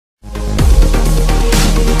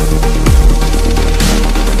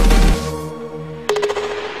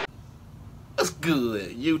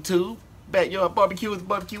YouTube. Backyard BBQ with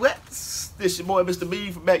BBQ. This your boy Mr.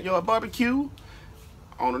 B from Backyard BBQ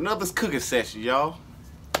on another cooking session, y'all.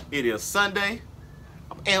 It is Sunday.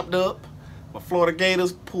 I'm amped up. My Florida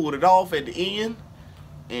Gators pulled it off at the end.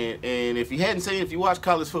 And if you hadn't seen, if you watch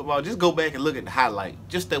college football, just go back and look at the highlight.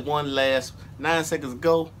 Just that one last 9 seconds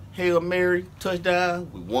ago, Hail Mary, touchdown,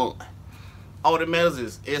 we won. All that matters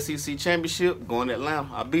is SEC championship, going to Atlanta.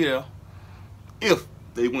 I'll be there if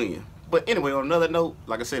they win. But anyway, on another note,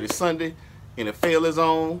 like I said, it's Sunday. NFL is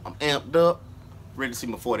on. I'm amped up. Ready to see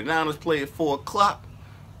my 49ers play at 4 o'clock.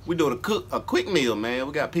 We doing a quick meal, man.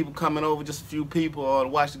 We got people coming over, just a few people to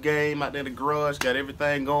watch the game out there in the garage. Got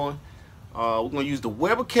everything going. We're going to use the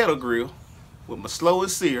Weber Kettle grill with my slow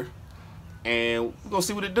and sear. And we're going to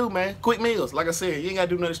see what it do, man. Quick meals. Like I said, you ain't got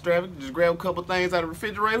to do nothing extravagant. Just grab a couple things out of the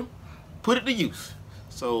refrigerator, put it to use.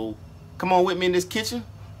 So come on with me in this kitchen.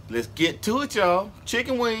 Let's get to it, y'all.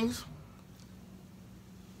 Chicken wings.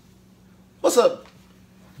 What's up,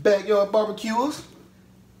 Backyard BBQ-ers?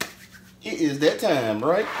 It is that time,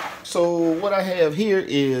 right? So what I have here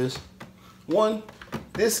is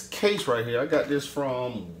this case right here. I got this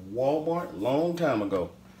from Walmart a long time ago.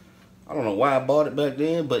 I don't know why I bought it back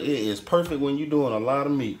then, but it is perfect when you're doing a lot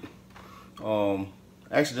of meat. Actually,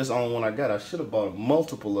 that's the only one I got. I should have bought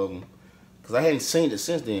multiple of them because I hadn't seen it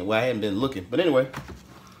since then. Well, I hadn't been looking. But anyway,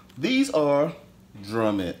 these are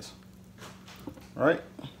drumettes, right?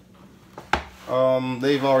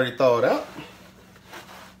 They've already thawed out,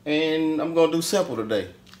 and I'm gonna do simple today.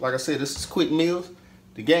 Like I said, this is quick meals.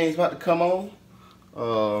 The game's about to come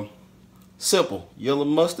on. Simple yellow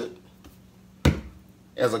mustard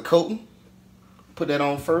as a coating. Put that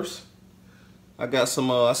on first. I got some.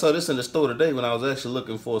 I saw this in the store today when I was actually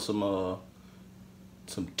looking for some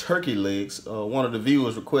turkey legs. One of the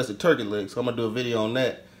viewers requested turkey legs, so I'm gonna do a video on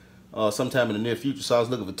that sometime in the near future. So I was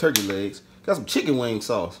looking for turkey legs. Got some chicken wing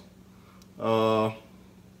sauce. Go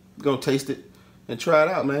taste it and try it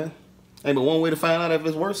out, man. Ain't but one way to find out if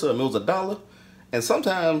it's worth something. It was $1. And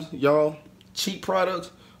sometimes, y'all, cheap products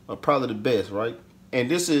are probably the best, right? And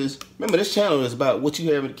remember, this channel is about what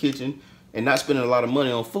you have in the kitchen and not spending a lot of money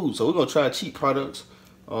on food. So we're gonna try cheap products.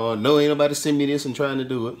 No, ain't nobody send me this and trying to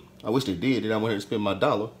do it. I wish they did. Then I went here to spend my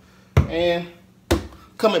 $1. And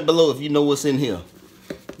comment below if you know what's in here.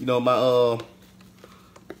 You know,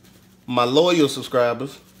 my loyal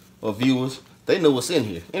subscribers or viewers, they know what's in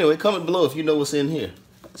here. Anyway, comment below if you know what's in here.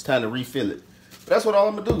 It's time to refill it. But that's what all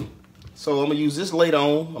I'm gonna do. So I'm gonna use this later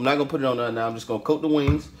on. I'm not gonna put it on there now. I'm just gonna coat the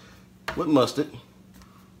wings with mustard.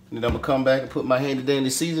 And then I'm gonna come back and put my handy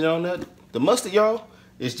dandy seasoning on that. The mustard, y'all,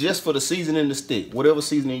 is just for the seasoning to stick, whatever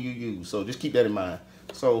seasoning you use. So just keep that in mind.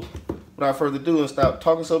 So without further ado and stop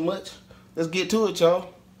talking so much, let's get to it,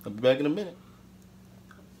 y'all. I'll be back in a minute.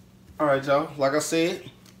 All right, y'all, like I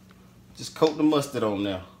said, just coat the mustard on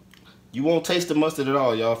now. You won't taste the mustard at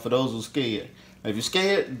all, y'all, for those who's scared. Now, if you're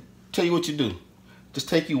scared, tell you what you do. Just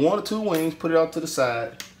take you 1 or 2 wings, put it out to the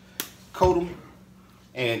side, coat them,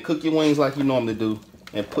 and cook your wings like you normally do,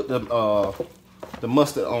 and put the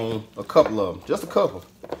mustard on a couple of them, just a couple.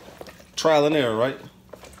 Trial and error, right?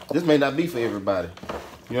 This may not be for everybody.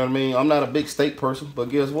 You know what I mean? I'm not a big steak person, but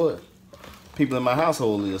guess what? People in my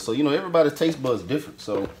household is. So, you know, everybody's taste buds different.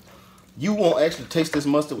 So, you won't actually taste this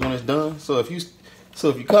mustard when it's done. So, if you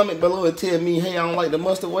comment below and tell me, hey, I don't like the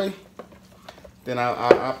mustard way, then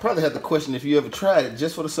I probably have to question if you ever tried it,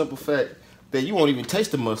 just for the simple fact that you won't even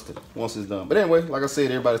taste the mustard once it's done. But anyway, like I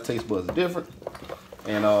said, everybody's taste buds are different.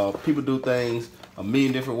 And people do things a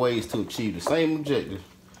million different ways to achieve the same objective.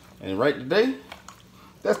 And right today,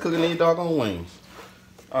 that's cooking these doggone wings.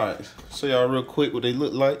 All right, show y'all real quick what they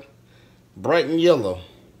look like. Bright and yellow.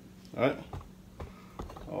 All right.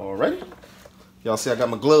 Alrighty. Y'all see I got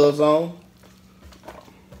my gloves on.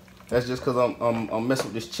 That's just because I'm messing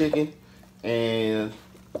with this chicken, and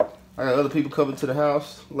I got other people coming to the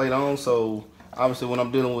house later on. So obviously, when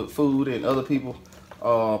I'm dealing with food and other people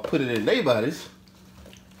put it in their bodies,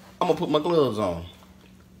 I'm gonna put my gloves on.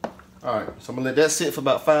 All right, so I'm gonna let that sit for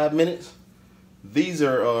about 5 minutes. These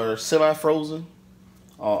are semi-frozen,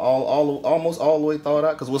 almost all the way thawed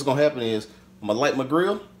out. Because what's gonna happen is I'm gonna light my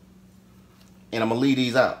grill, and I'm gonna leave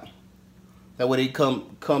these out. That way they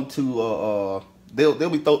come to they'll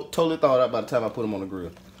be totally thawed out by the time I put them on the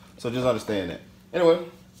grill. So just understand that. Anyway,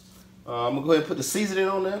 I'm gonna go ahead and put the seasoning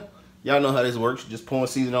on there. Y'all know how this works. Just pour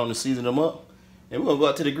seasoning on and season them up. And we're gonna go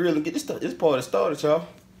out to the grill and get this party started, y'all.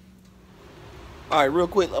 All right, real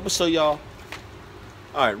quick, I'm gonna show y'all.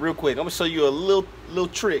 All right, real quick, I'm gonna show you a little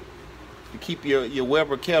trick to keep your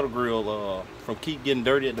Weber Kettle grill from keep getting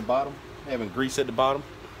dirty at the bottom, having grease at the bottom,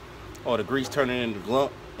 or the grease turning into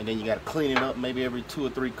glump, and then you gotta clean it up maybe every 2 or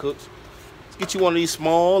 3 cooks. Let's get you one of these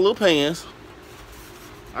small little pans.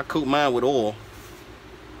 I cook mine with oil.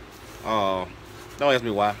 Don't ask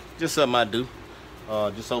me why. Just something I do.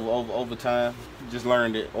 Just over time, just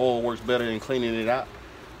learned that oil works better than cleaning it out.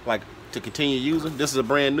 Like to continue using. This is a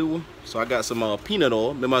brand new one, so I got some peanut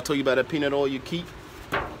oil. Remember I told you about that peanut oil you keep?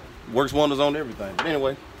 Works wonders on everything. But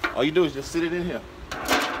anyway, all you do is just sit it in here.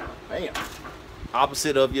 Bam.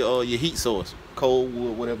 Opposite of your heat source, cold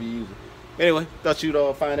wood, whatever you're using. Anyway, thought you'd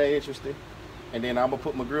find that interesting. And then I'm gonna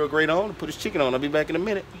put my grill grate on and put this chicken on. I'll be back in a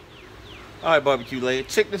minute. All right, barbecue lady,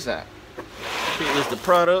 check this out. Here is the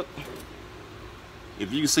product.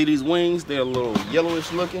 If you see these wings, they're a little yellowish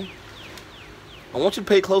looking. I want you to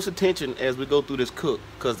pay close attention as we go through this cook,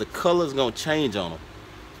 because the color is gonna change on them.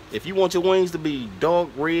 If you want your wings to be dark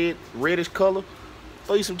red, reddish color,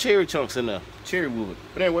 throw you some cherry chunks in there, cherry wood.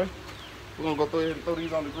 But anyway, we're gonna go ahead and throw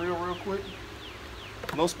these on the grill real quick.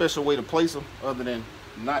 No special way to place them other than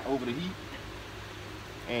not over the heat.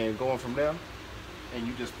 And going from there, and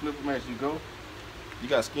you just flip them as you go. You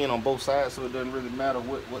got skin on both sides, so it doesn't really matter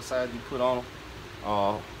what side you put on them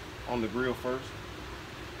on the grill first.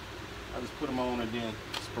 I just put them on and then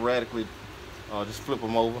sporadically just flip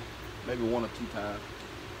them over, maybe 1 or 2 times,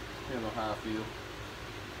 depends on how I feel,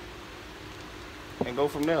 and go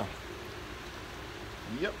from there.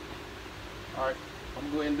 Yep. All right, I'm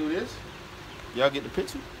gonna go ahead and do this. Y'all get the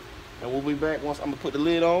picture, and we'll be back once I'm gonna put the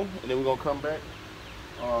lid on, and then we're gonna come back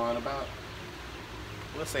in about,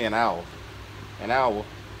 let's say an hour, and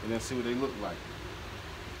then see what they look like.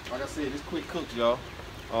 Like I said, it's quick cooks, y'all.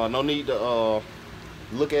 No need to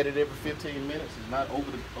look at it every 15 minutes. It's not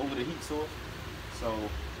over the heat source, so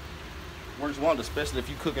works wonders, especially if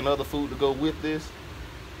you're cooking other food to go with this.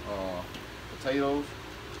 Potatoes,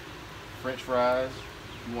 French fries.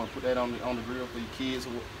 You want to put that on the grill for your kids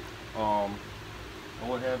or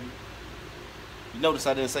what have you. You notice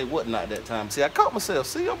I didn't say whatnot that time. See, I caught myself.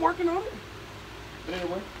 See, I'm working on it. But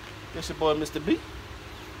anyway, that's your boy, Mr. B.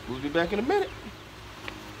 We'll be back in a minute.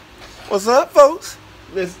 What's up, folks?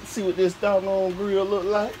 Let's see what this doggone grill look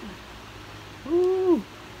like. Woo.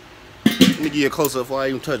 Let me give you a close-up before I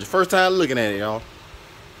even touch it. First time looking at it, y'all.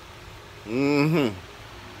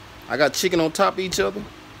 I got chicken on top of each other,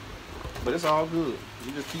 but it's all good.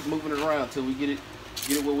 We just keep moving it around until we get it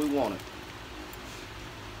where we want it.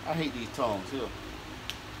 I hate these tongs here.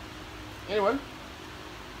 Anyway,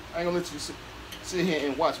 I ain't gonna let you sit here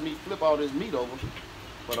and watch me flip all this meat over,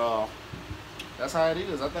 but that's how it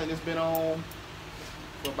is. I think it's been on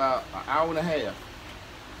for about an hour and a half.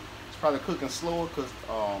 It's probably cooking slower because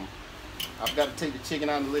I've got to take the chicken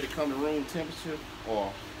out and let it come to room temperature,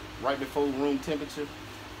 or right before room temperature.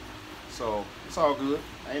 So it's all good.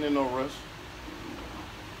 I ain't in no rush.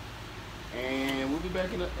 And we'll be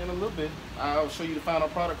back in a little bit. I'll show you the final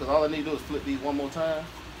product, because all I need to do is flip these one more time.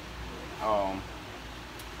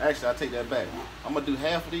 Actually, I'll take that back. I'm going to do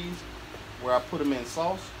half of these where I put them in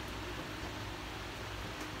sauce,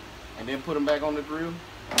 and then put them back on the grill,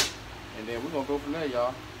 and then we're going to go from there,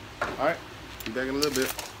 y'all. Alright, be back in a little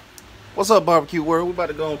bit. What's up, barbecue world? We're about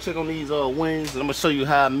to go and check on these wings, and I'm going to show you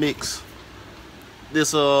how I mix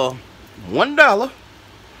this $1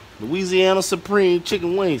 Louisiana Supreme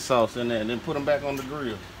chicken wing sauce in there, and then put them back on the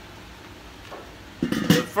grill.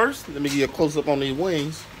 But first, let me give you a close-up on these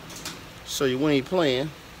wings, show you we ain't playing.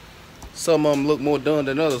 Some of them look more done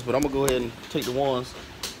than others, but I'm gonna go ahead and take the ones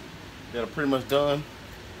that are pretty much done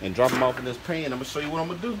and drop them off in this pan. I'm gonna show you what I'm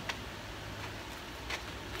gonna do.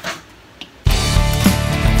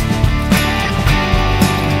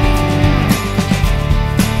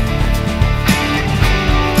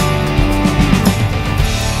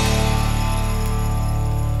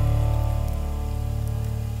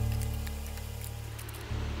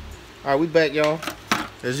 All right, we back, y'all.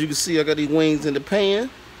 As you can see, I got these wings in the pan.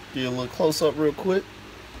 Get a little close up real quick.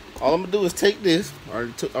 All I'm gonna do is take this.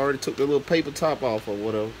 I already took the little paper top off or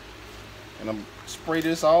whatever, and I'm spray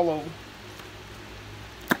this all over.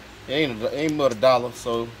 It ain't but $1,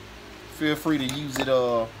 so feel free to use it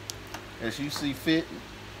as you see fit.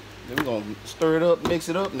 Then we're gonna stir it up, mix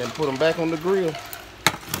it up, and then put them back on the grill.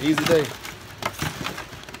 Easy day.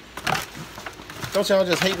 Don't y'all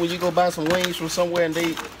just hate when you go buy some wings from somewhere and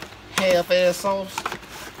they half-ass sauce?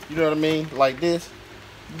 You know what I mean? Like this.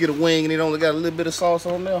 You get a wing and it only got a little bit of sauce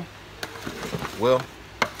on there. Well,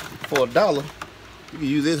 for $1, you can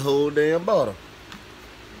use this whole damn bottle.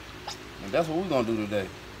 And that's what we're gonna do today.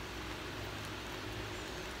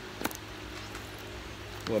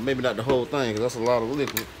 Well, maybe not the whole thing, because that's a lot of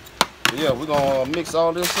liquid. But yeah, we're gonna mix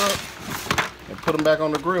all this up and put them back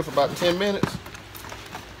on the grill for about 10 minutes.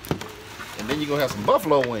 And then you're gonna have some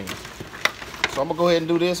buffalo wings. So I'm gonna go ahead and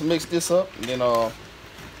do this and mix this up, and then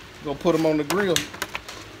Gonna put them on the grill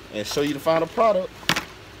and show you the final product.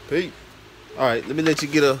 Peace. All right, let me let you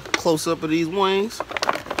get a close up of these wings.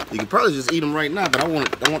 You can probably just eat them right now, but I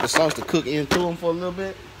want the sauce to cook into them for a little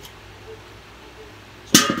bit.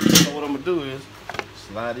 So what I'm gonna do is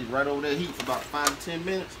slide it right over that heat for about 5 to 10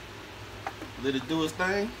 minutes. Let it do its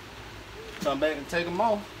thing. Come back and take them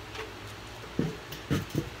off.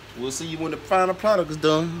 We'll see you when the final product is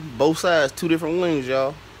done. Both sides, 2 different wings,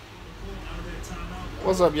 y'all.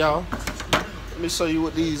 What's up, y'all? Let me show you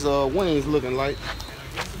what these wings looking like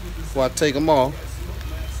before I take them off.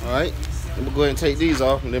 All right, I'm gonna go ahead and take these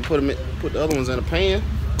off, and then put the other ones in a pan,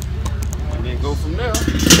 and then go from there. So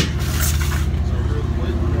real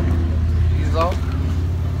quick, these off,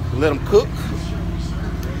 let them cook.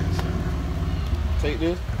 Take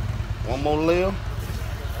this, one more layer,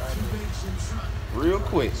 real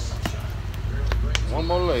quick. One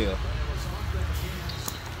more layer.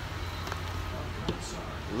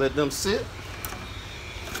 Let them sit.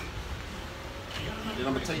 Then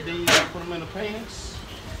I'm gonna take these and put them in the pan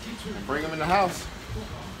and bring them in the house.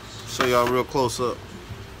 Show y'all real close up.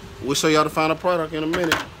 We'll show y'all the final product in a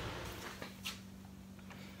minute.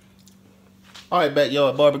 All right,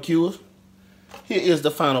 Backyard BBQ-ers. Here is the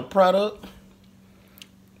final product.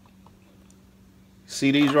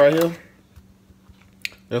 See these right here?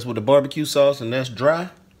 That's with the barbecue sauce, and that's dry.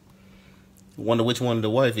 Wonder which one the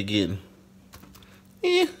wife is getting.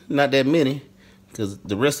 Not that many, because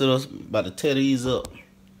the rest of us about to tear these up.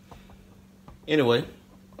 Anyway,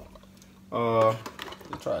 let's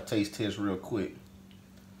try a taste test real quick.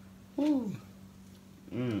 Woo.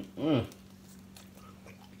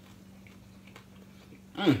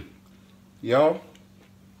 Y'all,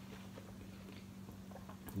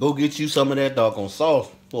 go get you some of that doggone sauce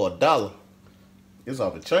for $1. It's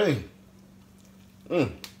off the chain.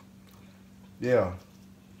 Yeah.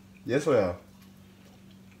 Yes, well.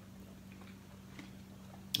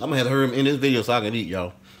 I'm gonna have to hurry him in this video so I can eat,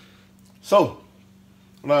 y'all. So,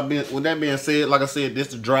 with that being said, like I said,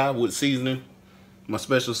 this is dry with seasoning. My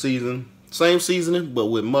special season. Same seasoning, but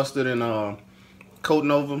with mustard and coating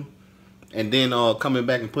over them. And then coming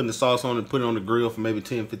back and putting the sauce on and putting it on the grill for maybe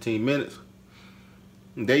 10-15 minutes.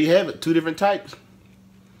 And there you have it, 2 different types.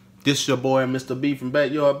 This is your boy, Mr. B from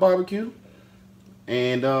Backyard BBQ.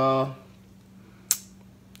 And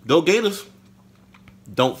go Gators.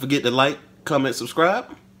 Don't forget to like, comment,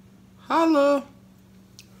 subscribe. Holla.